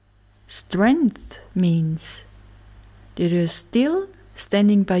strength means that you're still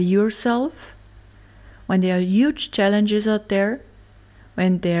standing by yourself when there are huge challenges out there,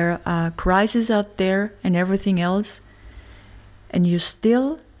 when there are crises out there and everything else, and you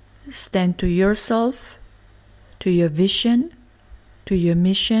still stand to yourself, to your vision, to your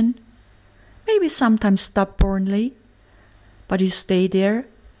mission, maybe sometimes stubbornly, but you stay there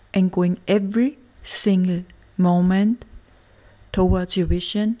and going every single moment towards your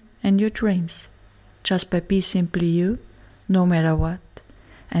vision and your dreams, just by be simply you, no matter what,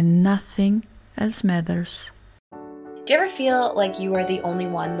 and nothing else matters. Do you ever feel like you are the only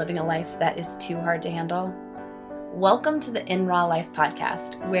one living a life that is too hard to handle? Welcome to the In Raw Life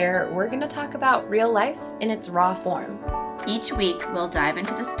podcast, where we're going to talk about real life in its raw form. Each week, we'll dive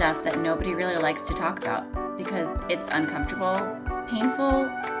into the stuff that nobody really likes to talk about because it's uncomfortable, painful,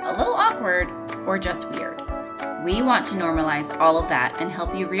 a little awkward, or just weird. We want to normalize all of that and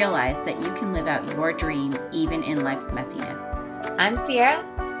help you realize that you can live out your dream even in life's messiness. I'm Sierra.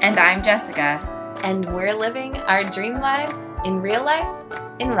 And I'm Jessica. And we're living our dream lives in real life,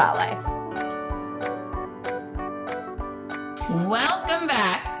 in raw life. Welcome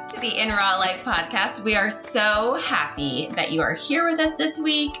back to the In Raw Life podcast. We are so happy that you are here with us this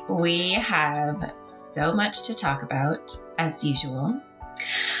week. We have so much to talk about, as usual.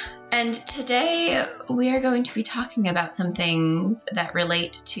 And today we are going to be talking about some things that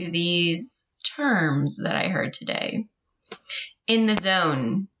relate to these terms that I heard today. In the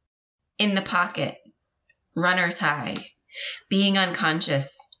zone, in the pocket, runner's high, being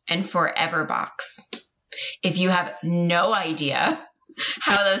unconscious, and forever box. If you have no idea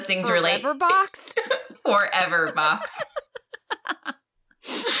how those things relate. Forever box? Forever box.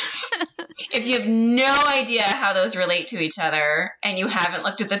 If you have no idea how those relate to each other and you haven't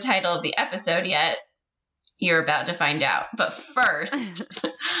looked at the title of the episode yet, you're about to find out. But first,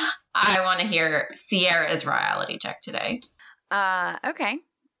 I want to hear Sierra's reality check today. Okay.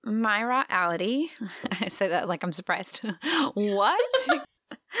 My reality. I say that like I'm surprised. What?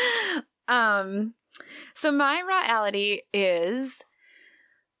 So my reality is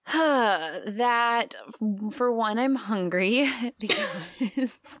that for one, I'm hungry because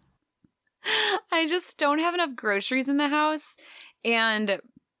I just don't have enough groceries in the house, and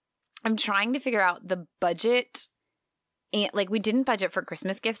I'm trying to figure out the budget. And like, we didn't budget for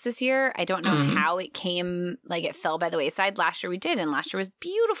Christmas gifts this year. I don't know how it came, like it fell by the wayside. Last year we did, and last year was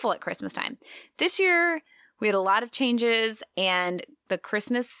beautiful at Christmas time. This year we had a lot of changes, and the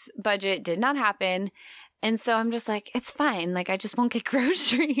Christmas budget did not happen. And so I'm just like, it's fine. Like, I just won't get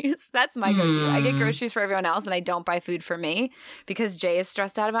groceries. That's my go-to. I get groceries for everyone else, and I don't buy food for me because Jay is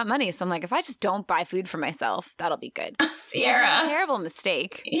stressed out about money. So I'm like, if I just don't buy food for myself, that'll be good. Sierra. It's a terrible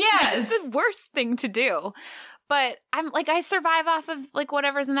mistake. Yes. It's the worst thing to do. But I'm like, I survive off of like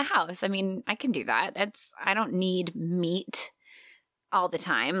whatever's in the house. I mean, I can do that. I don't need meat all the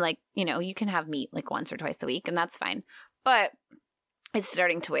time. Like, you know, you can have meat like once or twice a week, and that's fine. But it's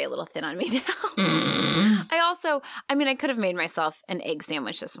starting to weigh a little thin on me now. I could have made myself an egg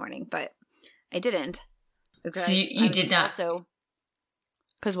sandwich this morning, but I didn't. So you did not.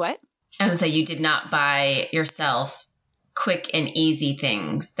 Because what? I would say you did not buy yourself quick and easy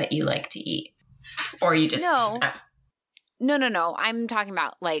things that you like to eat. Or you just... No. I'm talking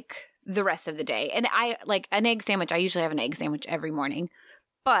about like the rest of the day. And I like an egg sandwich. I usually have an egg sandwich every morning.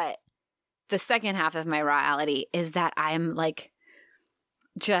 But the second half of my reality is that I'm like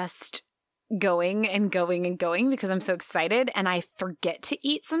just going and going and going because I'm so excited, and I forget to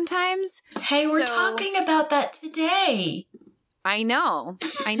eat sometimes. Hey, we're talking about that today. I know.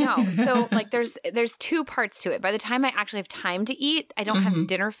 So like there's two parts to it. By the time I actually have time to eat, I don't have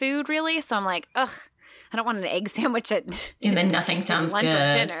dinner food really. So I'm like, ugh, I don't want an egg sandwich at and then nothing sounds lunch good.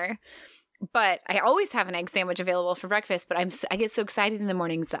 or dinner. But I always have an egg sandwich available for breakfast. But I get so excited in the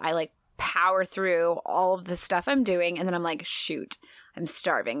mornings that I like power through all of the stuff I'm doing, and then I'm like, shoot, I'm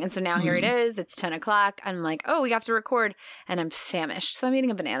starving. And so now here it is. It's 10 o'clock. I'm like, oh, we have to record, and I'm famished. So I'm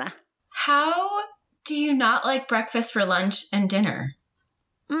eating a banana. How do you not like breakfast for lunch and dinner?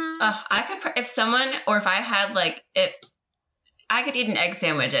 I could, if I had like it, I could eat an egg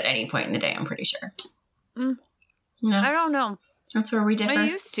sandwich at any point in the day. I'm pretty sure. No, I don't know. That's where we differ. I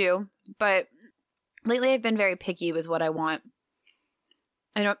used to, but lately I've been very picky with what I want.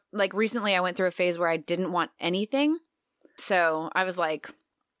 I don't like recently I went through a phase where I didn't want anything. So I was like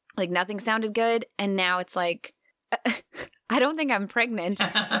nothing sounded good. And now it's like, I don't think I'm pregnant. This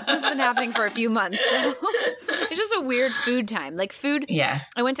has been happening for a few months. So it's just a weird food time. Like food. Yeah.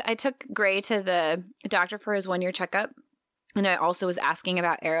 I took Gray to the doctor for his 1-year checkup. And I also was asking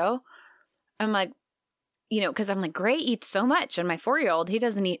about Arrow. I'm like, you know, because I'm like, Gray eats so much. And my 4-year-old, he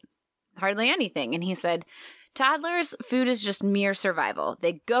doesn't eat hardly anything. And he said, toddlers, food is just mere survival.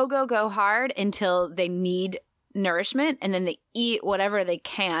 They go hard until they need nourishment, and then they eat whatever they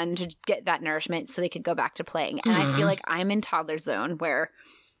can to get that nourishment so they could go back to playing. And I feel like I'm in toddler zone where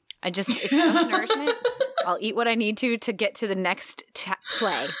it's just nourishment. I'll eat what I need to get to the next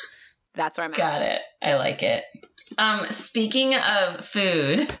play. That's where I'm at. Got it. I like it. Speaking of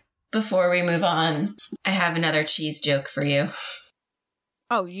food, before we move on, I have another cheese joke for you.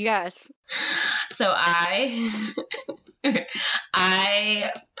 Oh, yes. So I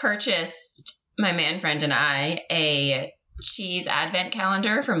purchased, my man friend and I, a cheese advent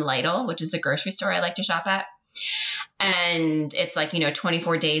calendar from Lidl, which is the grocery store I like to shop at. And it's like,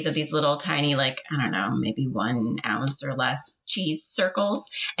 24 days of these little tiny, like, I don't know, maybe 1 ounce or less cheese circles.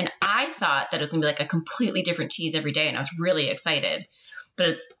 And I thought that it was going to be like a completely different cheese every day. And I was really excited. But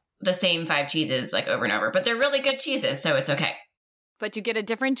it's the same 5 cheeses like over and over. But they're really good cheeses, so it's okay. But you get a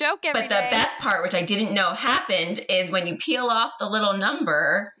different joke every day. But the best part, which I didn't know happened, is when you peel off the little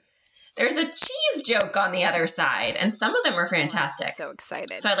number, there's a cheese joke on the other side. And some of them are fantastic. I'm so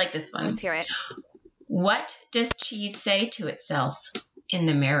excited. So I like this one. Let's hear it. What does cheese say to itself in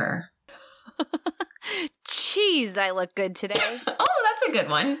the mirror? Cheese, I look good today. Oh, that's a good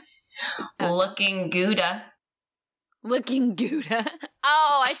one. Looking Gouda. Looking Gouda.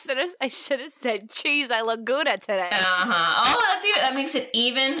 Oh, I should have said cheese, I look Gouda today. Uh-huh. Oh, that makes it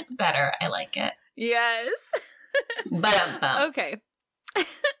even better. I like it. Yes. Ba-dum-bum. Okay.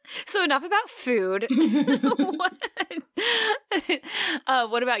 So enough about food.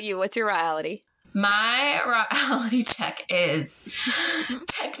 What about you? What's your reality? My reality check is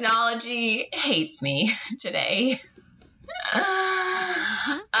technology hates me today.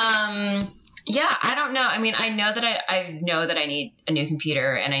 Yeah, I don't know. I mean, I know that I need a new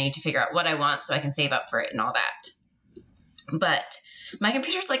computer and I need to figure out what I want so I can save up for it and all that. But my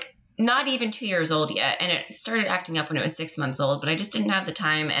computer's like not even 2 years old yet, and it started acting up when it was 6 months old, but I just didn't have the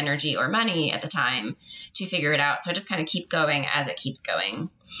time, energy, or money at the time to figure it out. So I just kind of keep going as it keeps going.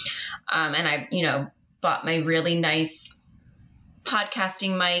 And I, bought my really nice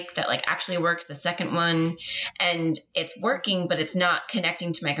podcasting mic that like actually works, the second one, and it's working, but it's not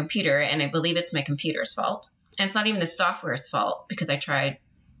connecting to my computer. And I believe it's my computer's fault. And it's not even the software's fault because I tried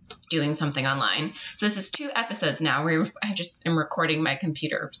doing something online. So this is 2 episodes now where I just am recording my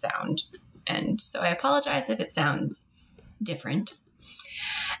computer sound. And so I apologize if it sounds different.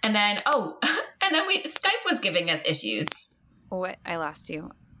 And then, Skype was giving us issues. What? I lost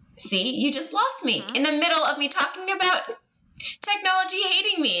you. See, you just lost me in the middle of me talking about technology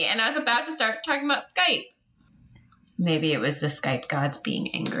hating me. And I was about to start talking about Skype. Maybe it was the Skype gods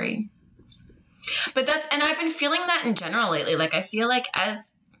being angry. But and I've been feeling that in general lately. Like, I feel like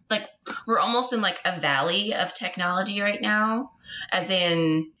we're almost in like a valley of technology right now. As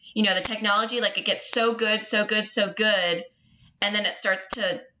in, the technology, like it gets so good. And then it starts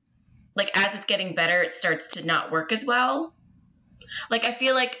to, like, as it's getting better, it starts to not work as well. Like, I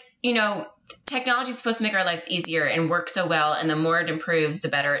feel like, technology is supposed to make our lives easier and work so well. And the more it improves, the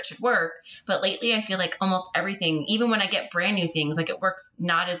better it should work. But lately, I feel like almost everything, even when I get brand new things, like it works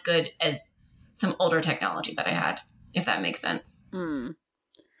not as good as some older technology that I had, if that makes sense. Mm.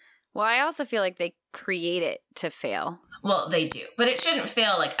 Well, I also feel like they create it to fail. Well, they do. But it shouldn't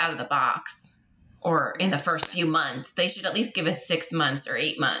fail like out of the box or in the first few months. They should at least give us 6 months or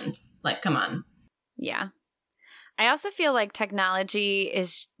 8 months. Like, come on. Yeah. I also feel like technology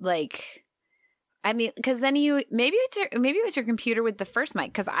is like, I mean, because then maybe it was your computer with the first mic,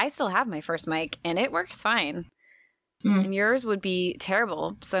 because I still have my first mic and it works fine. And yours would be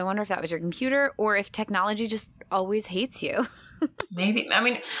terrible. So I wonder if that was your computer or if technology just always hates you. Maybe. I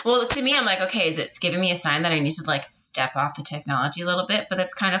mean, well, to me, I'm like, okay, is it giving me a sign that I need to like step off the technology a little bit? But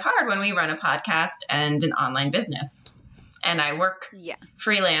that's kind of hard when we run a podcast and an online business. And I work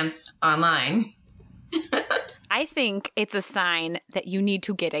freelance online. I think it's a sign that you need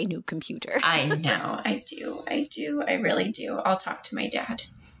to get a new computer. I know. I do. I really do. I'll talk to my dad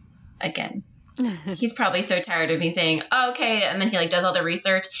again. He's probably so tired of me saying, oh, okay. And then he like does all the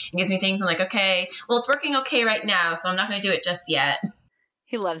research and gives me things. I'm like, okay, well, it's working okay right now. So I'm not going to do it just yet.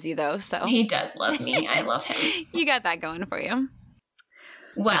 He loves you though. So he does love me. I love him. You got that going for you.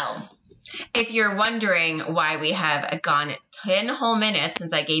 Well, if you're wondering why we have gone 10 whole minutes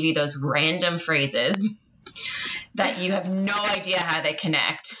since I gave you those random phrases that you have no idea how they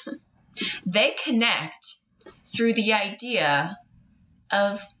connect through the idea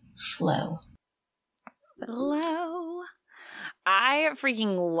of flow. Flow. I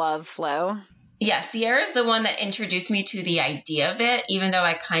freaking love flow. Yeah, Sierra's the one that introduced me to the idea of it, even though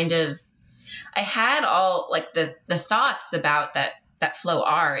I had all like the thoughts about that that flow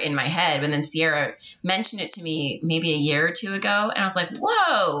are in my head. And then Sierra mentioned it to me maybe a year or two ago. And I was like,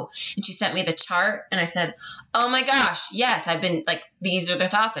 whoa. And she sent me the chart and I said, oh my gosh, yes, I've been like, these are the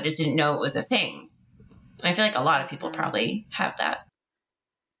thoughts. I just didn't know it was a thing. And I feel like a lot of people probably have that.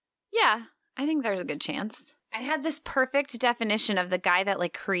 Yeah, I think there's a good chance. I had this perfect definition of the guy that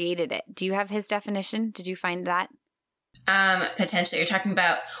like created it. Do you have his definition? Did you find that? Potentially. You're talking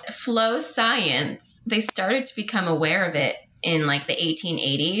about flow science. They started to become aware of it in like the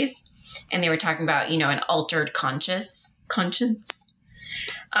 1880s. And they were talking about, an altered conscience.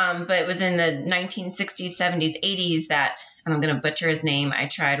 But it was in the 1960s, 70s, 80s that, and I'm going to butcher his name. I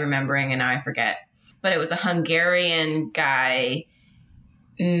tried remembering and now I forget. But it was a Hungarian guy,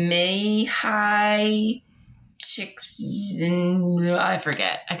 Mihai I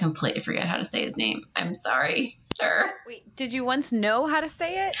forget. I completely forget how to say his name. I'm sorry, sir. Wait, did you once know how to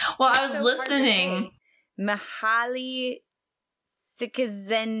say it? Well, I was listening. Mihaly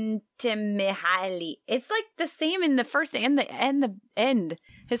Csikszentmihalyi. It's like the same in the first and the end.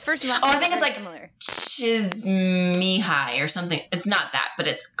 His first name. Oh, I think it's like similar. Csikszmihai or something. It's not that, but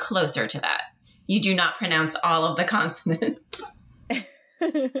it's closer to that. You do not pronounce all of the consonants.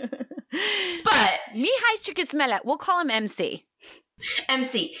 But Mihai Csikszentmihalyi, we'll call him MC.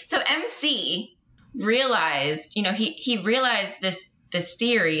 MC. So MC realized, he realized this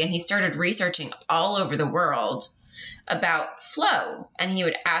theory and he started researching all over the world about flow. And he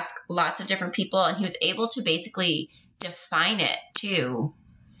would ask lots of different people and he was able to basically define it too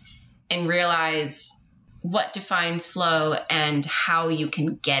and realize what defines flow and how you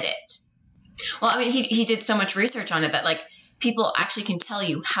can get it. Well, I mean, he did so much research on it that like people actually can tell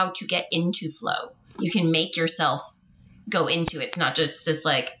you how to get into flow. You can make yourself go into it. It's not just this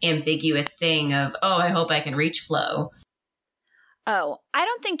like ambiguous thing of, oh, I hope I can reach flow. Oh, I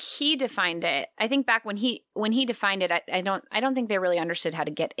don't think he defined it. I think back when he defined it, I don't think they really understood how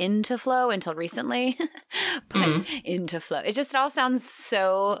to get into flow until recently. But into flow. It just all sounds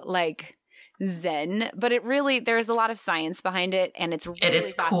so like Zen, but there's a lot of science behind it and it's really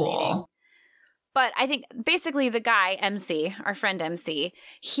fascinating. Cool. But I think basically the guy, MC, our friend MC,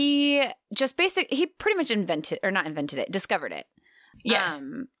 he pretty much discovered it. Yeah.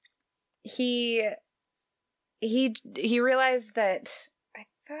 He realized that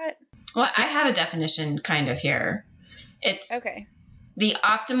Well, I have a definition kind of here. It's okay. The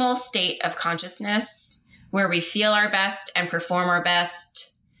optimal state of consciousness where we feel our best and perform our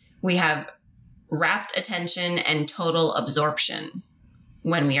best. We have rapt attention and total absorption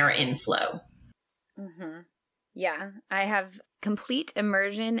when we are in flow. Mm-hmm. Yeah, I have complete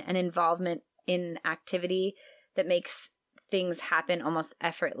immersion and involvement in activity that makes things happen almost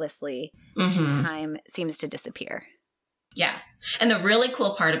effortlessly. And time seems to disappear. Yeah. And the really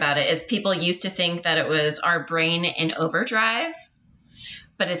cool part about it is people used to think that it was our brain in overdrive,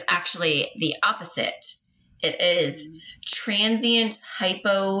 but it's actually the opposite. It is transient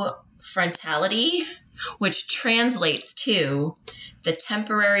hypofrontality, which translates to the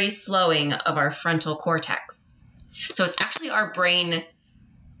temporary slowing of our frontal cortex. So it's actually our brain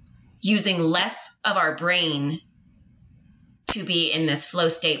using less of our brain to be in this flow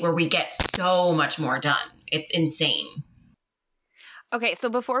state where we get so much more done. It's insane. Okay, so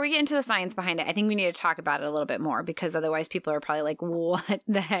before we get into the science behind it, I think we need to talk about it a little bit more because otherwise people are probably like, what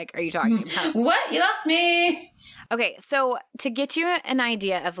the heck are you talking about? What? You lost me. Okay, so to get you an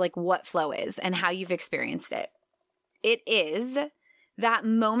idea of like what flow is and how you've experienced it, it is that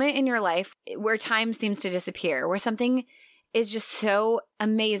moment in your life where time seems to disappear, where something is just so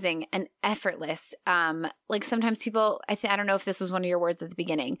amazing and effortless. Like sometimes people, I don't know if this was one of your words at the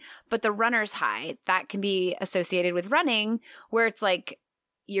beginning, but the runner's high, that can be associated with running, where it's like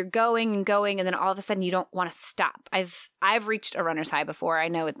you're going and going, and then all of a sudden you don't want to stop. I've reached a runner's high before. I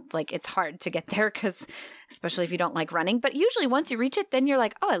know it's hard to get there because, especially if you don't like running, but usually once you reach it, then you're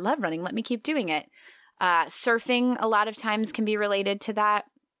like, oh, I love running. Let me keep doing it. Surfing a lot of times can be related to that,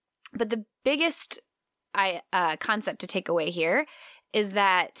 but the biggest concept to take away here is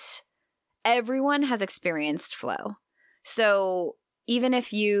that everyone has experienced flow. So even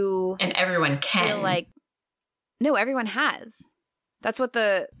if you everyone can feel like, no, everyone has. That's what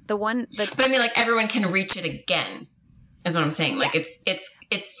the one. But I mean, like everyone can reach it again. Is what I'm saying. Yes. Like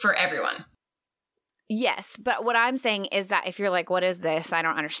it's for everyone. Yes, but what I'm saying is that if you're like, what is this? I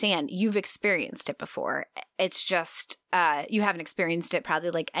don't understand. You've experienced it before. It's just you haven't experienced it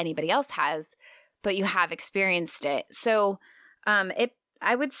probably like anybody else has, but you have experienced it. So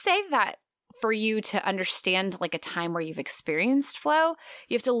I would say that for you to understand like a time where you've experienced flow,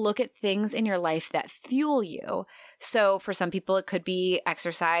 you have to look at things in your life that fuel you. So for some people, it could be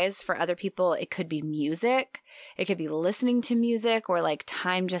exercise. For other people, it could be music. It could be listening to music, or like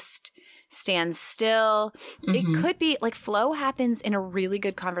time just stands still. It could be like flow happens in a really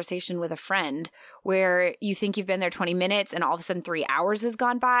good conversation with a friend where you think you've been there 20 minutes and all of a sudden 3 hours has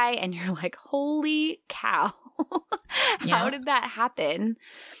gone by and you're like, holy cow, how did that happen?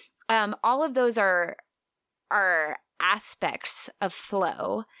 All of those are aspects of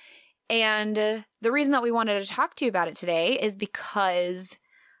flow. And the reason that we wanted to talk to you about it today is because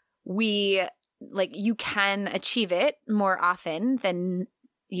you can achieve it more often than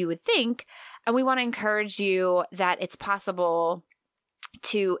you would think. And we want to encourage you that it's possible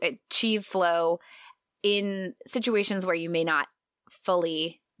to achieve flow in situations where you may not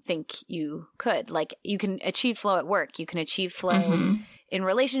fully think you could. Like you can achieve flow at work. You can achieve flow in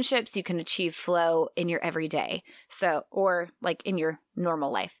relationships. You can achieve flow in your everyday. So, or like in your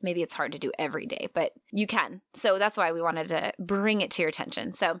normal life. Maybe it's hard to do every day, but you can. So that's why we wanted to bring it to your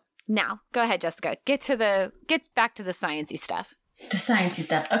attention. So now go ahead, Jessica, get back to the sciencey stuff. The sciencey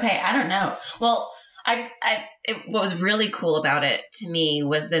stuff. Okay. I don't know. Well, what was really cool about it to me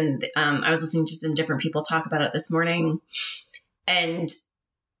was then I was listening to some different people talk about it this morning, and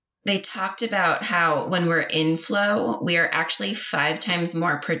they talked about how when we're in flow, we are actually 5 times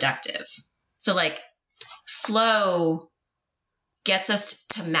more productive. So like flow gets us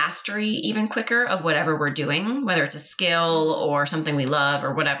to mastery even quicker of whatever we're doing, whether it's a skill or something we love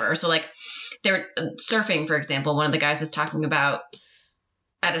or whatever. So like surfing, for example, one of the guys was talking about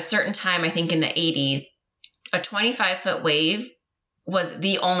at a certain time, I think in the 80s, a 25-foot wave was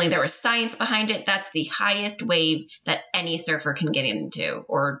there was science behind it. That's the highest wave that any surfer can get into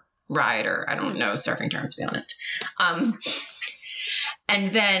or ride, or I don't know surfing terms, to be honest. And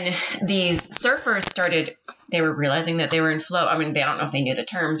then these surfers they were realizing that they were in flow. I mean, they don't know if they knew the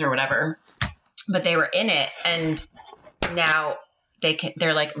terms or whatever, but they were in it. And now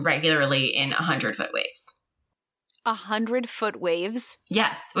they're like regularly in 100-foot waves. 100-foot waves?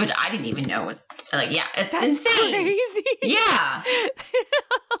 Yes, which I didn't even know was like, it's That's insane. Crazy. Yeah.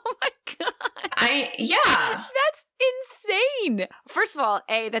 Oh my God. Yeah. That's insane. First of all,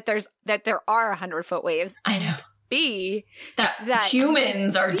 A, that there are 100-foot waves. I know. B, that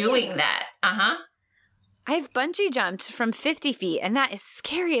humans are doing that. I've bungee jumped from 50 feet, and that is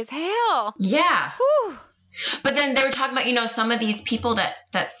scary as hell. Yeah. Whew. But then they were talking about, some of these people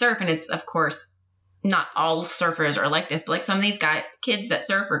that surf, and it's, of course, not all surfers are like this, but like some of these kids that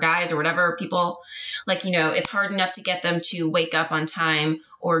surf or guys or whatever, people like, it's hard enough to get them to wake up on time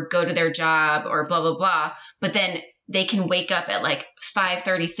or go to their job or blah, blah, blah. But then they can wake up at like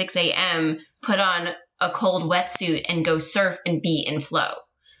 5:30, 6 a.m., put on a cold wetsuit and go surf and be in flow.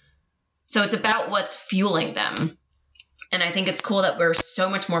 So it's about what's fueling them. And I think it's cool that we're so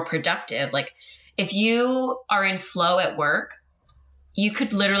much more productive. Like if you are in flow at work, you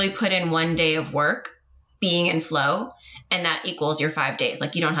could literally put in 1 day of work being in flow, and that equals your 5 days.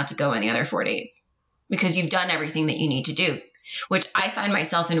 Like you don't have to go in the other 4 days because you've done everything that you need to do, which I find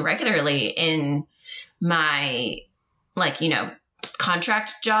myself in regularly in my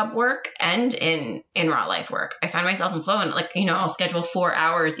contract job work and in raw life work. I find myself in flow, and I'll schedule 4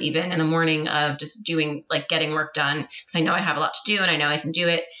 hours even in the morning of just doing getting work done because I know I have a lot to do and I know I can do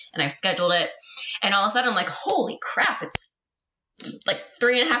it and I've scheduled it. And all of a sudden I'm like, holy crap, it's like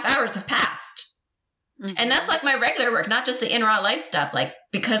 3.5 hours have passed. Mm-hmm. And that's like my regular work, not just the in raw life stuff,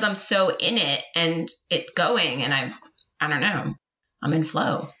 because I'm so in it and it going, and I don't know, I'm in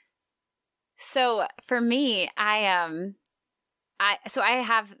flow. So for me, I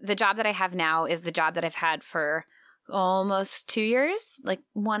have the job that I have now is the job that I've had for almost 2 years, like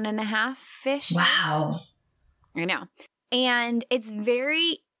 1.5-ish. Wow. I know. And it's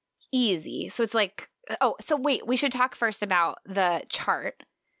very easy. So it's like, so wait, we should talk first about the chart.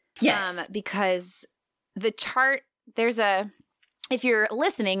 Yes. Because the chart, if you're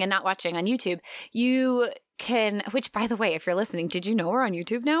listening and not watching on YouTube, you can, which by the way, if you're listening, did you know we're on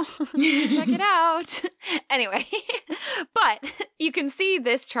YouTube now? Check it out. Anyway, but you can see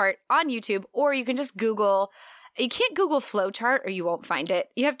this chart on YouTube, or you can just Google, you can't Google flow chart or you won't find it.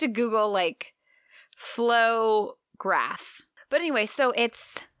 You have to Google flow graph. But anyway, so it's,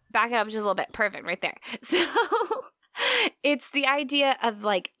 back it up just a little bit, perfect right there. So it's the idea of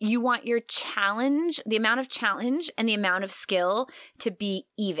you want your challenge, the amount of challenge and the amount of skill to be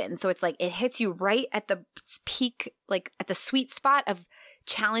even. So it's it hits you right at the peak, at the sweet spot of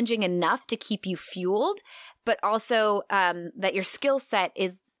challenging enough to keep you fueled, but also that your skill set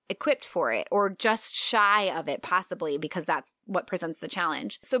is equipped for it or just shy of it, possibly, because that's what presents the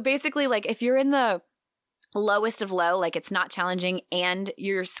challenge. So basically, like if you're in the lowest of low, like it's not challenging and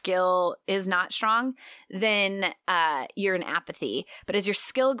your skill is not strong, then you're in apathy. But as your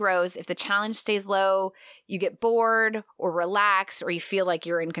skill grows, if the challenge stays low, you get bored or relaxed or you feel like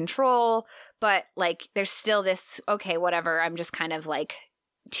you're in control, but like there's still this, okay, whatever, I'm just kind of like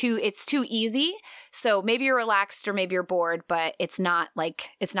it's too easy. So maybe you're relaxed or maybe you're bored, but it's not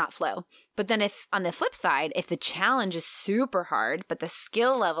flow. But then if on the flip side, if the challenge is super hard, but the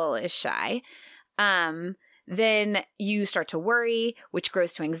skill level is shy, then you start to worry, which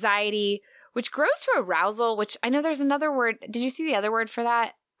grows to anxiety, which grows to arousal, which I know there's another word. Did you see the other word for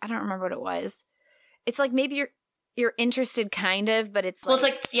that? I don't remember what it was. It's like maybe you're interested kind of, but it's like,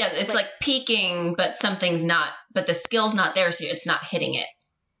 well, it's like peaking, but but the skill's not there. So it's not hitting it.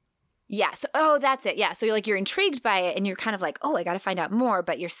 Yeah. So, that's it. Yeah. So you're intrigued by it and you're kind of like, I got to find out more,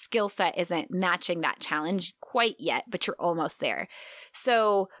 but your skill set isn't matching that challenge quite yet, but you're almost there.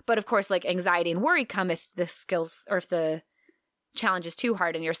 So, but of course, like anxiety and worry come if the skills or if the challenge is too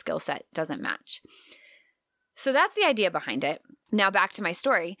hard and your skill set doesn't match. So that's the idea behind it. Now back to my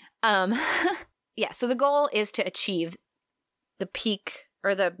story. Yeah. So the goal is to achieve the peak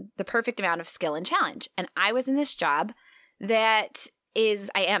or the perfect amount of skill and challenge. And I was in this job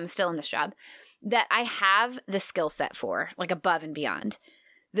I am still in this job that I have the skill set for, like above and beyond.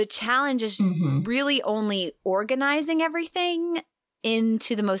 The challenge is really only organizing everything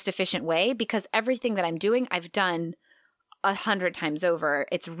into the most efficient way, because everything that I'm doing, I've done 100 times over.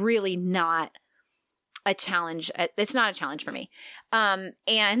 It's really not a challenge. It's not a challenge for me.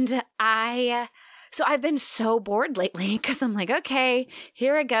 So I've been so bored lately because I'm like, okay,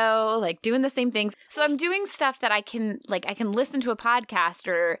 here I go, like doing the same things. So I'm doing stuff that I can listen to a podcast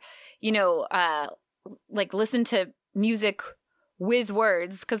or, like listen to music with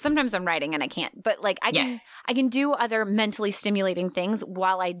words, because sometimes I'm writing and I can't. But like I can do other mentally stimulating things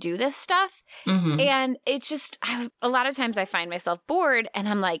while I do this stuff. And it's just a lot of times I find myself bored and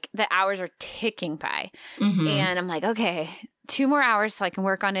I'm like, the hours are ticking by. And I'm like, okay, 2 more hours so I can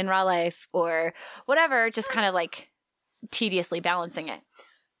work on In Raw Life or whatever, just kind of like tediously balancing it.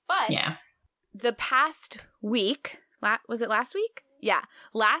 But the past week, was it last week? Yeah.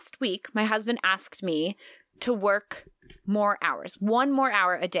 Last week, my husband asked me to work more hours, 1 more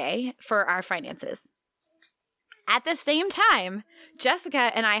hour a day for our finances. At the same time,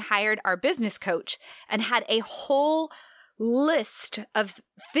 Jessica and I hired our business coach and had a whole list of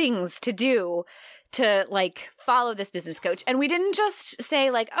things to do to like follow this business coach. And we didn't just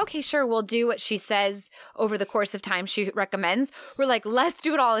say like, okay, sure, we'll do what she says over the course of time she recommends. We're like, let's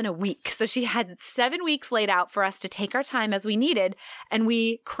do it all in a week. So she had 7 weeks laid out for us to take our time as we needed, and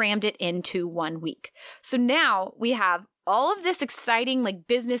we crammed it into 1 week. So now we have all of this exciting like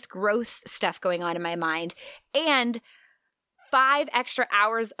business growth stuff going on in my mind and 5 extra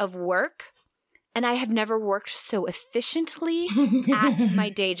hours of work. And I have never worked so efficiently at my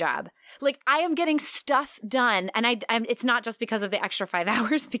day job. Like I am getting stuff done, and it's not just because of the extra 5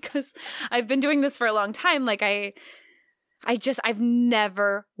 hours, because I've been doing this for a long time. Like I've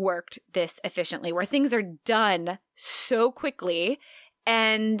never worked this efficiently, where things are done so quickly,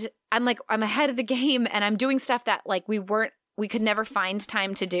 and I'm ahead of the game, and I'm doing stuff that like we could never find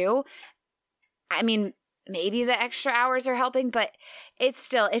time to do. I mean, maybe the extra hours are helping, but it's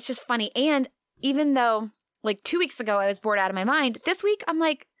just funny. And even though like 2 weeks ago I was bored out of my mind, this week I'm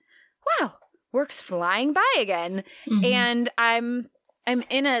like, wow, work's flying by again. And I'm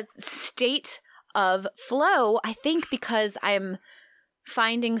in a state of flow, I think, because I'm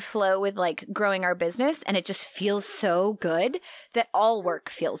finding flow with like growing our business, and it just feels so good that all work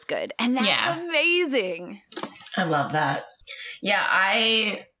feels good. And that's amazing. I love that. Yeah,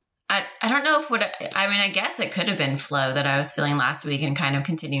 I don't know I guess it could have been flow that I was feeling last week and kind of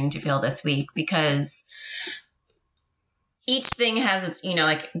continuing to feel this week, because each thing has its,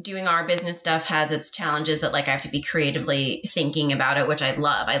 like doing our business stuff has its challenges that like I have to be creatively thinking about it, which I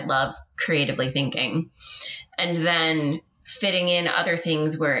love. I love creatively thinking. And then fitting in other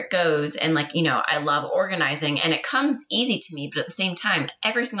things where it goes. And like, I love organizing, and it comes easy to me, but at the same time,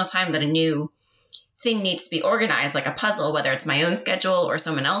 every single time that a new thing needs to be organized, like a puzzle, whether it's my own schedule or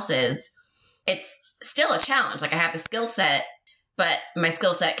someone else's, it's still a challenge. Like I have the skill set, but my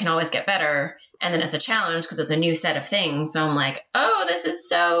skill set can always get better. And then it's a challenge because it's a new set of things. So I'm like, oh, this is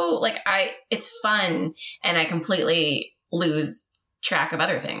so like it's fun. And I completely lose track of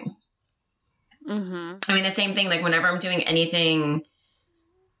other things. I mean, the same thing, like whenever I'm doing anything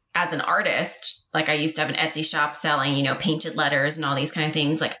as an artist, like I used to have an Etsy shop selling, you know, painted letters and all these kind of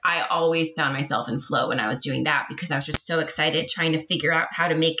things. Like I always found myself in flow when I was doing that because I was just so excited trying to figure out how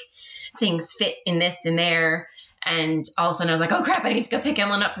to make things fit in this and there. And all of a sudden I was like, oh crap, I need to go pick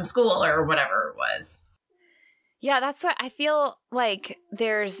Emily up from school or whatever it was. Yeah, that's what I feel like.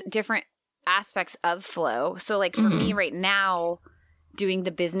 There's different aspects of flow. So like for me right now, doing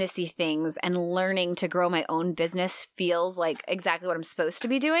the businessy things and learning to grow my own business feels like exactly what I'm supposed to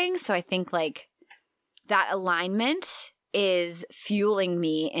be doing. So I think like that alignment is fueling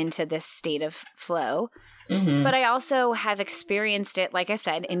me into this state of flow. But I also have experienced it, like I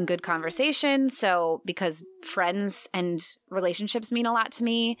said, in good conversation. So because friends and relationships mean a lot to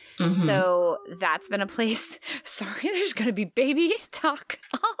me. So that's been a place. Sorry, there's going to be baby talk,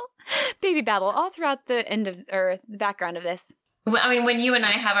 baby babble all throughout the end of or the background of this. Well, I mean, when you and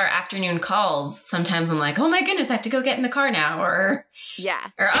I have our afternoon calls, sometimes I'm like, oh my goodness, I have to go get in the car now. Or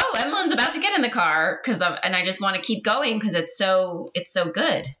oh, Emily's about to get in the car and I just want to keep going because it's so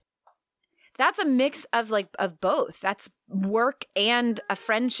good. That's a mix of both. That's work and a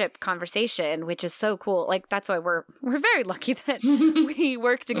friendship conversation, which is so cool. Like that's why we're very lucky that we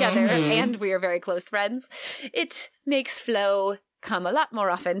work together and we are very close friends. It makes flow come a lot more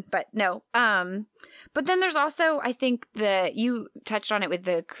often, but no. But then there's also, I think that you touched on it with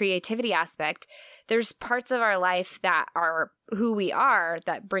the creativity aspect. There's parts of our life that are who we are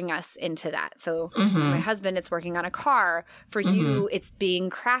that bring us into that. So for my husband, it's working on a car. For you, it's being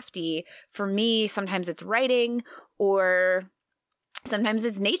crafty. For me, sometimes it's writing or sometimes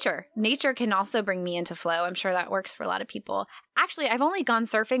it's nature. Nature can also bring me into flow. I'm sure that works for a lot of people. Actually, I've only gone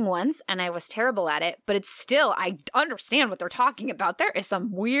surfing once and I was terrible at it, but it's still, I understand what they're talking about. There is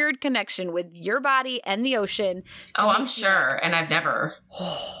some weird connection with your body and the ocean. Oh, I'm sure. And I've never.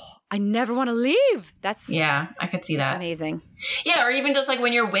 I never want to leave. Yeah, I could see that. Amazing. Yeah. Or even just like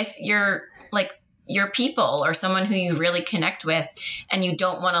when you're with your people or someone who you really connect with and you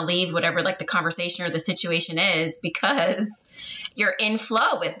don't want to leave whatever like the conversation or the situation is because you're in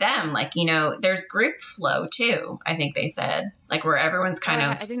flow with them. Like, you know, there's group flow too. I think they said like where everyone's kind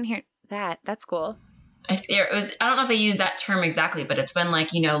of. I didn't hear that. That's cool. I don't know if they use that term exactly, but it's when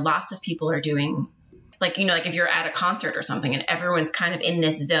like, you know, lots of people are doing like, you know, like if you're at a concert or something and everyone's kind of in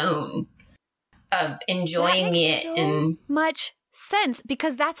this zone of enjoying it so and much sense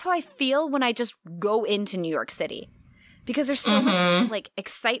because that's how I feel when I just go into New York City. Because there's so much like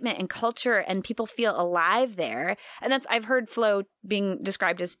excitement and culture and people feel alive there. And I've heard flow being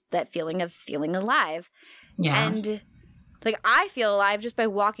described as that feeling of feeling alive. Yeah. And like I feel alive just by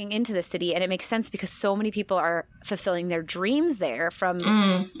walking into the city, and it makes sense because so many people are fulfilling their dreams there,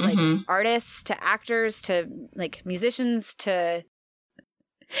 from like artists to actors to like musicians to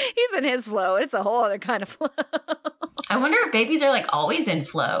he's in his flow. It's a whole other kind of flow. I wonder if babies are like always in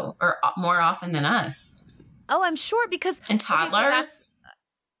flow or more often than us. Oh, I'm sure because and toddlers. So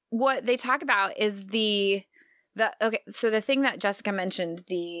what they talk about is the so the thing that Jessica mentioned,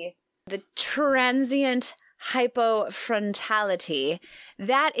 the transient hypofrontality,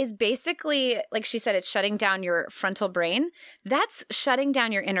 that is basically, like she said, it's shutting down your frontal brain. That's shutting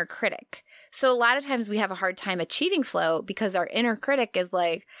down your inner critic. So a lot of times we have a hard time achieving flow because our inner critic is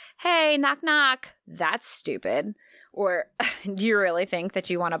like, hey, knock, knock, that's stupid. Or do you really think that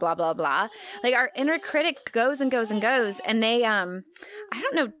you want to blah, blah, blah? Like our inner critic goes and goes and goes. And they, I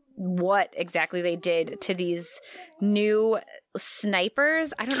don't know what exactly they did to these new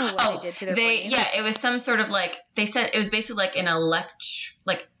snipers. I don't know what they did to their brains. Yeah, it was some sort of like, they said it was basically like in an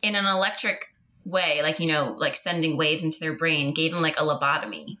electric way, like, you know, like sending waves into their brain, gave them like a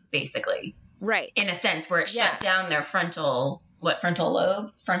lobotomy, basically. Right. In a sense where it shut down their frontal cortex.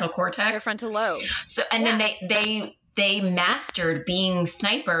 Their frontal lobe. So, and then they mastered being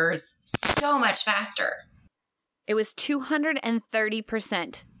snipers so much faster. It was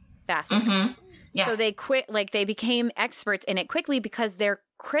 230% faster. Yeah. So they quit, like they became experts in it quickly because their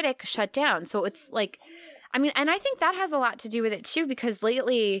critic shut down. So it's like, I mean, and I think that has a lot to do with it too, because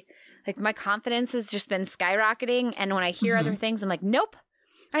lately, like my confidence has just been skyrocketing. And when I hear other things, I'm like, nope,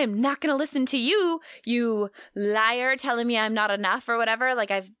 I am not going to listen to you, you liar telling me I'm not enough or whatever.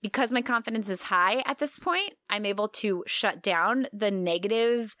 Like because my confidence is high at this point, I'm able to shut down the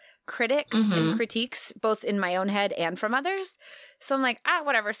negative critics and critiques, both in my own head and from others. So I'm like,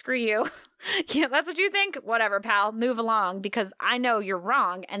 whatever, screw you. Yeah, that's what you think? Whatever, pal, move along because I know you're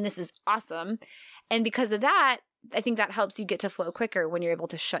wrong and this is awesome. And because of that, I think that helps you get to flow quicker when you're able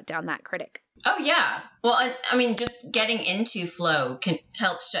to shut down that critic. Oh, yeah. Well, I mean, just getting into flow can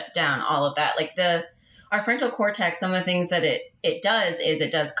help shut down all of that. Like our frontal cortex, some of the things that it does is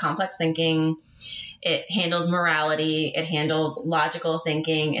it does complex thinking. It handles morality. It handles logical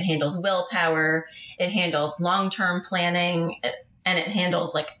thinking. It handles willpower. It handles long-term planning. And it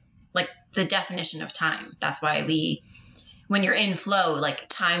handles like the definition of time. That's why when you're in flow, like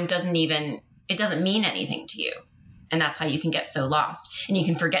time doesn't mean anything to you. And that's how you can get so lost. And you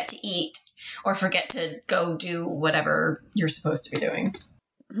can forget to eat or forget to go do whatever you're supposed to be doing.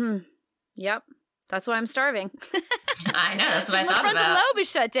 Yep. That's why I'm starving. I know. That's what I thought about. My frontal lobe is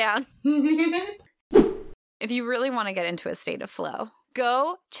shut down. If you really want to get into a state of flow,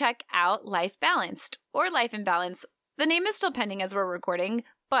 go check out Life Balanced or Life in Balance. The name is still pending as we're recording,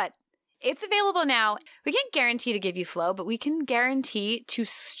 but it's available now. We can't guarantee to give you flow, but we can guarantee to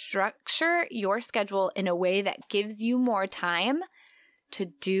structure your schedule in a way that gives you more time to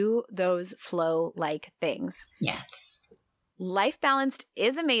do those flow-like things. Yes. Life Balanced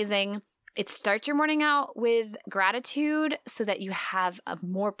is amazing. It starts your morning out with gratitude so that you have a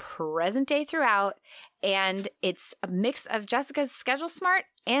more present day throughout. And it's a mix of Jessica's Schedule Smart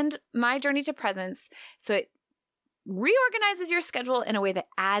and my Journey to Presence. So it reorganizes your schedule in a way that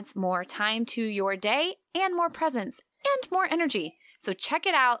adds more time to your day and more presence and more energy. So check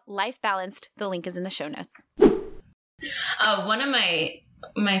it out, Life Balanced. The link is in the show notes. One of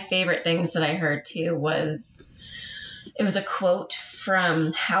my favorite things that I heard too was, it was a quote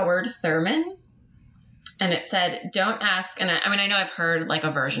from Howard Thurman. And it said, don't ask, and I know I've heard like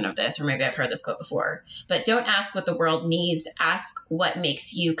a version of this, or maybe I've heard this quote before, but don't ask what the world needs. Ask what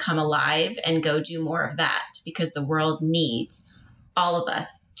makes you come alive and go do more of that, because the world needs all of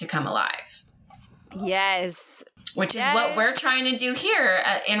us to come alive. Yes. Which is what we're trying to do here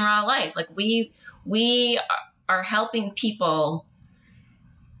in Raw Life. Like we are helping people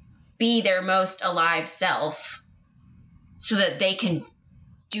be their most alive self so that they can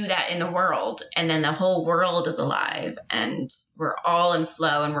do that in the world, and then the whole world is alive and we're all in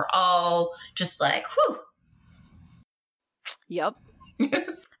flow and we're all just like, whew. Yep.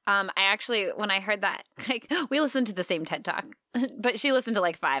 I actually, when I heard that, like, we listened to the same TED Talk, but she listened to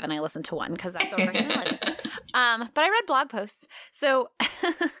like 5 and I listened to 1 because that's our personalities. But I read blog posts. So,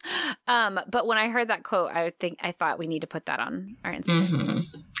 but when I heard that quote, I thought we need to put that on our Instagram. Mm-hmm.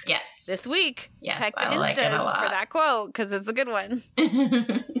 Yes. This week, yes, check the I like it a lot for that quote because it's a good one.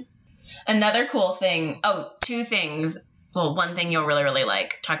 Another cool thing. Oh, 2 things. Well, one thing you'll really, really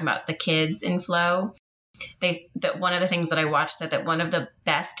like, talking about the kids in flow. That one of the things that I watched said that one of the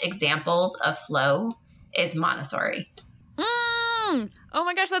best examples of flow is Montessori. Oh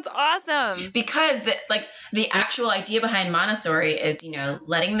my gosh, that's awesome. Because the actual idea behind Montessori is,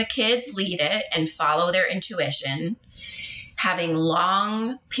 letting the kids lead it and follow their intuition, having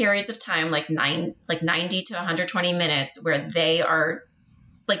long periods of time, like 90 to 120 minutes, where they are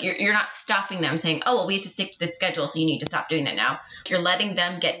like, you're not stopping them saying, oh, well, we have to stick to this schedule, so you need to stop doing that now. You're letting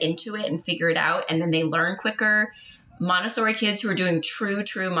them get into it and figure it out, and then they learn quicker. Montessori kids who are doing true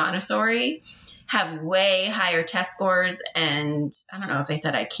Montessori have way higher test scores, and I don't know if they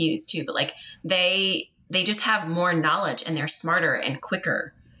said IQs too, but like they just have more knowledge and they're smarter and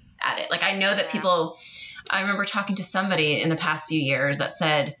quicker at it. Like I know that I remember talking to somebody in the past few years that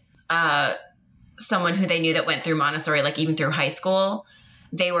said someone who they knew that went through Montessori, like even through high school,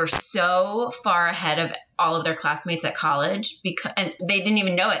 they were so far ahead of all of their classmates at college and they didn't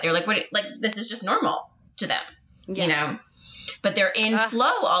even know it. They're like, what? Like, this is just normal to them, but they're in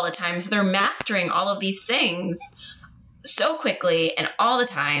flow all the time. So they're mastering all of these things so quickly and all the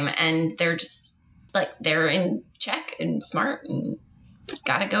time. And they're just like, they're in check and smart and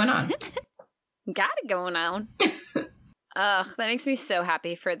got it going on. Got it going on. That makes me so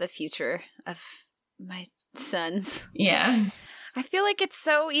happy for the future of my sons. Yeah. I feel like it's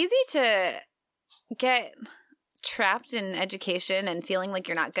so easy to get trapped in education and feeling like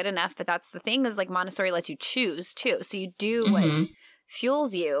you're not good enough. But that's the thing, is like Montessori lets you choose too. So you do what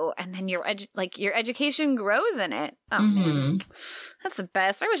fuels you, and then your education grows in it. Oh, man. That's the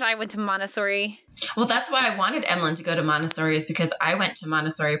best. I wish I went to Montessori. Well, that's why I wanted Emlyn to go to Montessori, is because I went to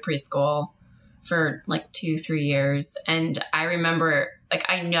Montessori preschool for like 2-3 years. And I remember, like,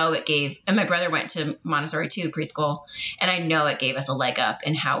 I know it gave, and my brother went to Montessori too, preschool, and I know it gave us a leg up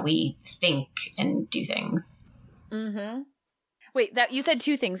in how we think and do things. Wait, you said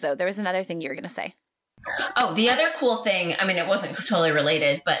 2 things though. There was another thing you were going to say. Oh, the other cool thing, I mean, it wasn't totally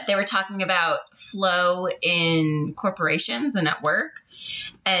related, but they were talking about flow in corporations and at work.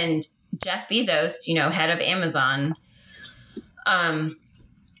 And Jeff Bezos, head of Amazon,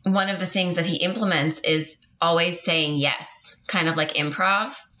 one of the things that he implements is always saying yes, kind of like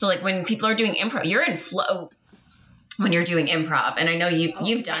improv. So like when people are doing improv, you're in flow. when you're doing improv. And I know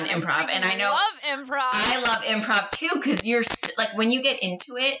you've done improv, and I know I love improv too, because you're like, when you get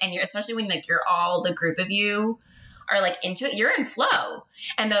into it, and you're, especially when like you're all, the group of you are like into it, you're in flow.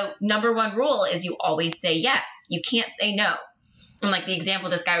 And the number one rule is you always say yes. You can't say no. And like the example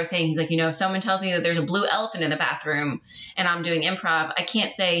this guy was saying, he's like, if someone tells me that there's a blue elephant in the bathroom and I'm doing improv, I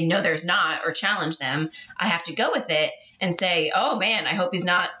can't say, no, there's not, or challenge them. I have to go with it and say, oh man, I hope he's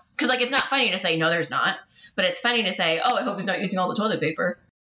not. Because like, it's not funny to say, no, there's not. But it's funny to say, oh, I hope he's not using all the toilet paper.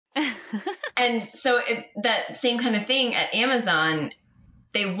 And so that same kind of thing at Amazon,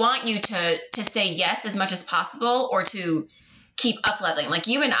 they want you to say yes as much as possible, or to keep up leveling. Like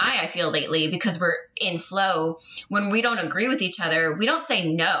you and I feel lately, because we're in flow, when we don't agree with each other, we don't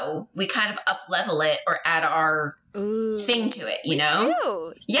say no. We kind of up level it or add our thing to it, you know?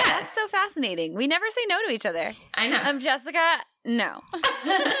 Do. Yes. That's so fascinating. We never say no to each other. I know. Jessica, no. But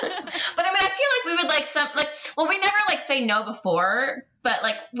I mean, I feel like we would we never like say no before, but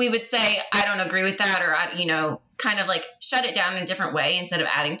like we would say, I don't agree with that, or, kind of like shut it down in a different way instead of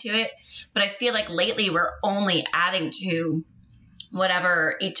adding to it. But I feel like lately we're only adding to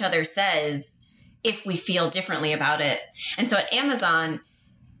whatever each other says if we feel differently about it. And so at Amazon,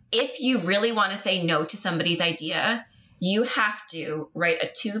 if you really want to say no to somebody's idea, you have to write a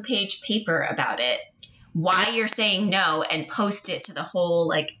 2-page paper about it, why you're saying no, and post it to the whole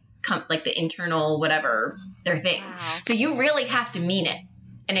like the internal whatever their thing. Wow. So you really have to mean it,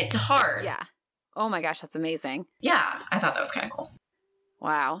 and it's hard. Yeah. Oh my gosh, that's amazing. Yeah, I thought that was kind of cool.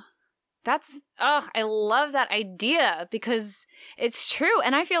 Wow. I love that idea, because it's true.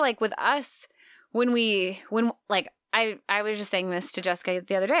 And I feel like with us, I was just saying this to Jessica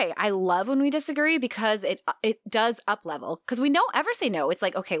the other day, I love when we disagree, because it does up level, because we don't ever say no. It's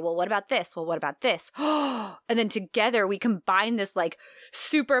like, okay, well, what about this? Well, what about this? And then together we combine this like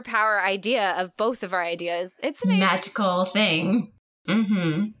superpower idea of both of our ideas. It's amazing. Magical thing.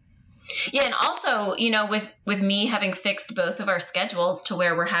 Mm-hmm. Yeah. And also, with me having fixed both of our schedules to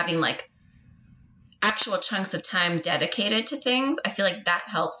where we're having like actual chunks of time dedicated to things, I feel like that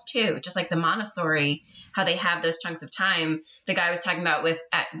helps too. Just like the Montessori, how they have those chunks of time. The guy was talking about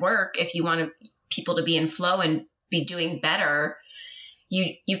at work, if you want people to be in flow and be doing better,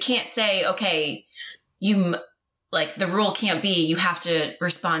 you can't say, okay, the rule can't be you have to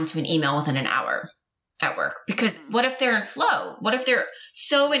respond to an email within an hour at work. Because what if they're in flow? What if they're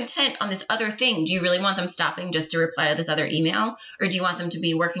so intent on this other thing? Do you really want them stopping just to reply to this other email? Or do you want them to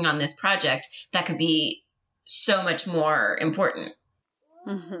be working on this project that could be so much more important?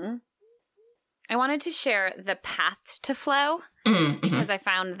 Mm-hmm. I wanted to share the path to flow, because I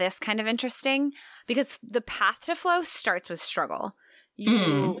found this kind of interesting, because the path to flow starts with struggle.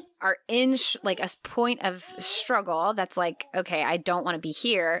 You are in a point of struggle that's like, okay, I don't want to be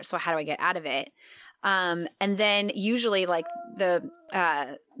here, so how do I get out of it? And then usually like the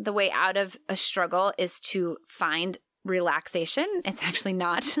way out of a struggle is to find relaxation. It's actually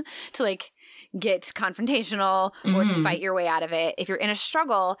not to like get confrontational or to fight your way out of it. If you're in a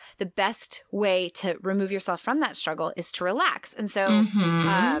struggle, the best way to remove yourself from that struggle is to relax. And so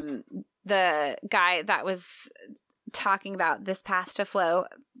the guy that was talking about this path to flow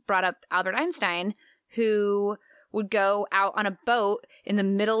brought up Albert Einstein, who would go out on a boat in the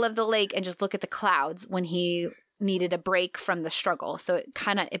middle of the lake and just look at the clouds when he needed a break from the struggle. So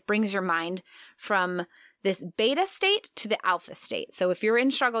it brings your mind from this beta state to the alpha state. So if you're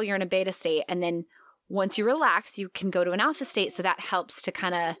in struggle, you're in a beta state. And then once you relax, you can go to an alpha state. So that helps to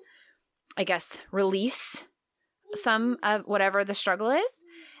kind of, I guess, release some of whatever the struggle is.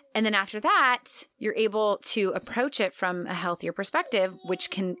 And then after that, you're able to approach it from a healthier perspective, which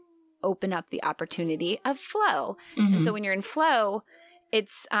can open up the opportunity of flow. And so when you're in flow,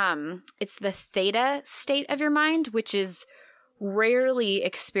 it's the theta state of your mind, which is rarely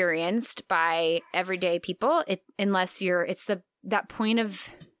experienced by everyday people, unless it's that point of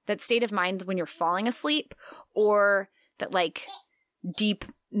that state of mind when you're falling asleep, or that like deep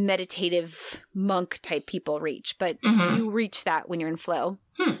meditative monk type people reach, but you reach that when you're in flow.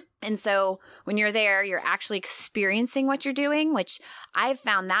 And so when you're there, you're actually experiencing what you're doing, which I've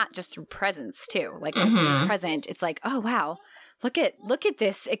found that just through presence too. Like when you're present, it's like, oh wow, look at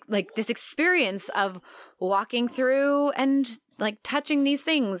this, like this experience of walking through and like touching these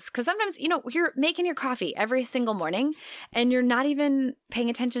things. Cause sometimes, you're making your coffee every single morning and you're not even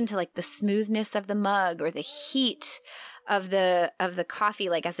paying attention to like the smoothness of the mug or the heat of the coffee,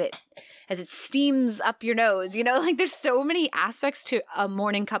 like as it steams up your nose, like there's so many aspects to a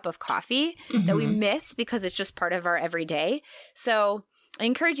morning cup of coffee that we miss because it's just part of our everyday. So I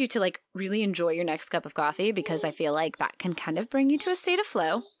encourage you to like really enjoy your next cup of coffee, because I feel like that can kind of bring you to a state of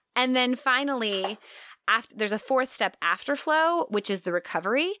flow. And then finally, there's a fourth step after flow, which is the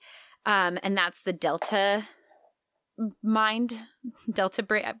recovery. And that's the delta brain.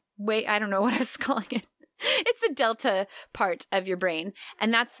 Wait, I don't know what I was calling it. It's the delta part of your brain.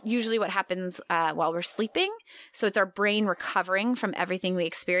 And that's usually what happens while we're sleeping. So it's our brain recovering from everything we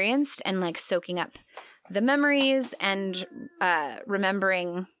experienced and like soaking up the memories and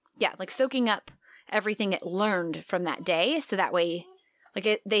remembering, like soaking up everything it learned from that day. So that way,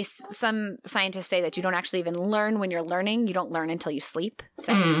 like some scientists say that you don't actually even learn when you're learning. You don't learn until you sleep.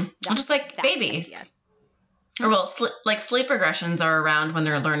 So just like babies. Or well, sleep regressions are around when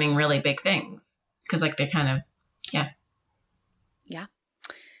they're learning really big things. Because like they kind of, Yeah.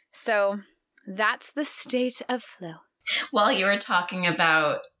 So that's the state of flow. While you were talking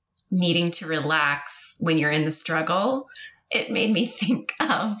about needing to relax when you're in the struggle, it made me think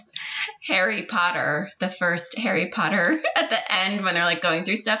of Harry Potter, the first Harry Potter. At the end, when they're like going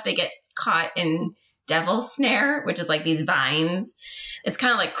through stuff, they get caught in Devil's Snare, which is like these vines. It's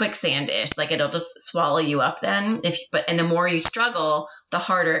kind of like quicksand-ish. Like it'll just swallow you up then. And the more you struggle, the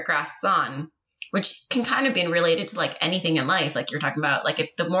harder it grasps on, which can kind of be related to like anything in life. Like you're talking about, like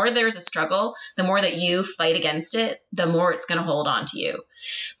if the more there's a struggle, the more that you fight against it, the more it's going to hold on to you.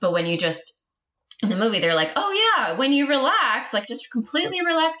 But when you just, in the movie, they're like, oh yeah, when you relax, like just completely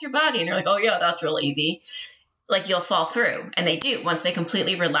relax your body. And they're like, oh yeah, that's real easy. Like you'll fall through. And they do. Once they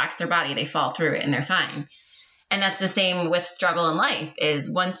completely relax their body, they fall through it and they're fine. And that's the same with struggle in life, is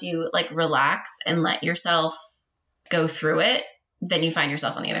once you like relax and let yourself go through it, then you find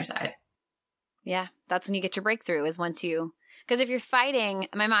yourself on the other side. Yeah, that's when you get your breakthrough, is once you, because if you're fighting,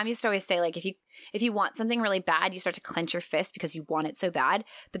 my mom used to always say, like, if you want something really bad, you start to clench your fist because you want it so bad,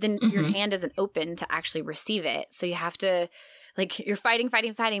 but then your hand isn't open to actually receive it. So you have to, like, you're fighting,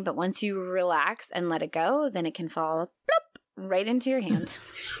 but once you relax and let it go, then it can fall bloop, right into your hand.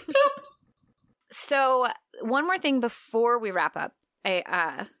 So one more thing before we wrap up,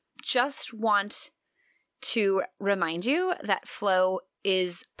 I just want to remind you that flow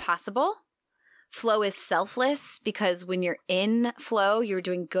is possible. Flow is selfless, because when you're in flow, you're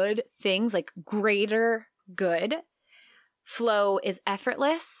doing good things, like greater good. Flow is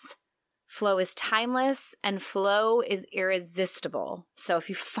effortless. Flow is timeless, and flow is irresistible. So if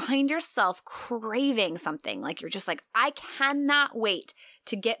you find yourself craving something, like you're just like, I cannot wait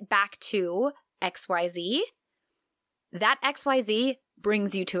to get back to XYZ, that XYZ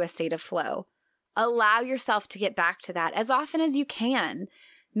brings you to a state of flow. Allow yourself to get back to that as often as you can.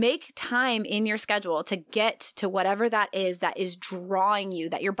 Make time in your schedule to get to whatever that is drawing you,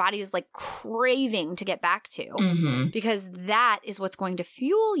 that your body is like craving to get back to, because that is what's going to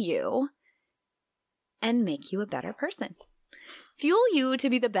fuel you and make you a better person. Fuel you to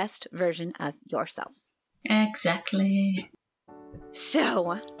be the best version of yourself. Exactly.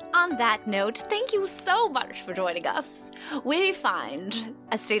 So, on that note, thank you so much for joining us. We find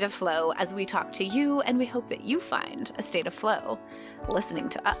a state of flow as we talk to you, and we hope that you find a state of flow listening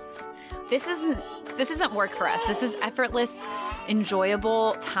to us. This isn't work for us. This is effortless,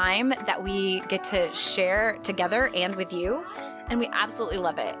 enjoyable time that we get to share together and with you, and we absolutely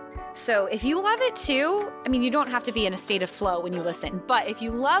love it. So if you love it too, I mean, you don't have to be in a state of flow when you listen, but if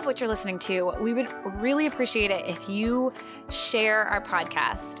you love what you're listening to, we would really appreciate it if you share our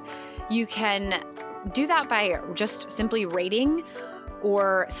podcast. You can do that by just simply rating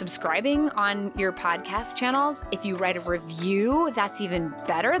or subscribing on your podcast channels. If you write a review, that's even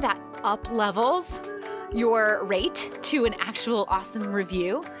better. That up levels your rate to an actual awesome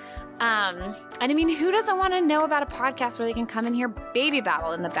review. And I mean, who doesn't want to know about a podcast where they can come and hear baby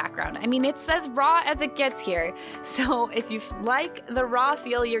babble in the background? I mean, it's as raw as it gets here. So if you like the raw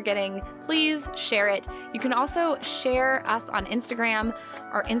feel you're getting, please share it. You can also share us on Instagram.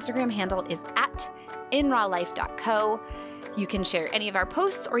 Our Instagram handle is @inrawlife.co. You can share any of our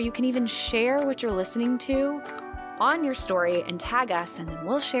posts, or you can even share what you're listening to on your story and tag us, and then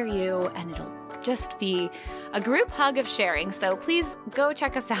we'll share you, and it'll just be a group hug of sharing. So please go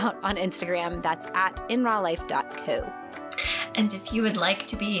check us out on Instagram. That's @inrawlife.co. And if you would like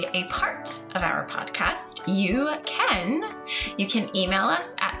to be a part of our podcast, you can email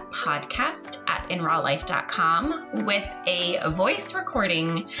us at podcast@inrawlife.com with a voice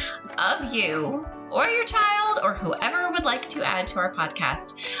recording of you or your child or whoever would like to add to our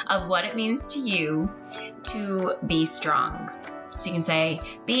podcast of what it means to you to be strong. So you can say,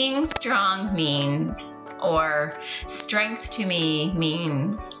 being strong means, or strength to me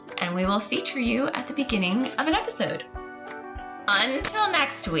means, and we will feature you at the beginning of an episode. Until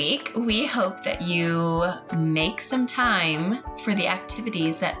next week, we hope that you make some time for the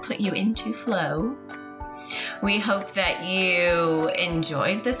activities that put you into flow. We hope that you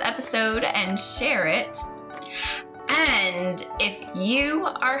enjoyed this episode and share it. And if you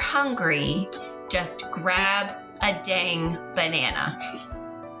are hungry, just grab a dang banana.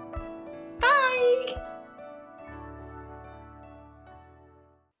 Bye!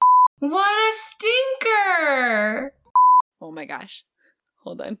 What a stinker! Oh my gosh.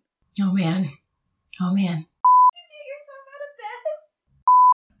 Hold on. Oh man.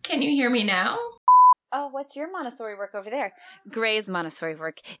 Can you hear me now? Oh, what's your Montessori work over there? Gray's Montessori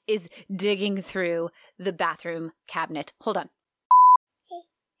work is digging through the bathroom cabinet. Hold on.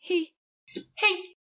 Hey. Hey.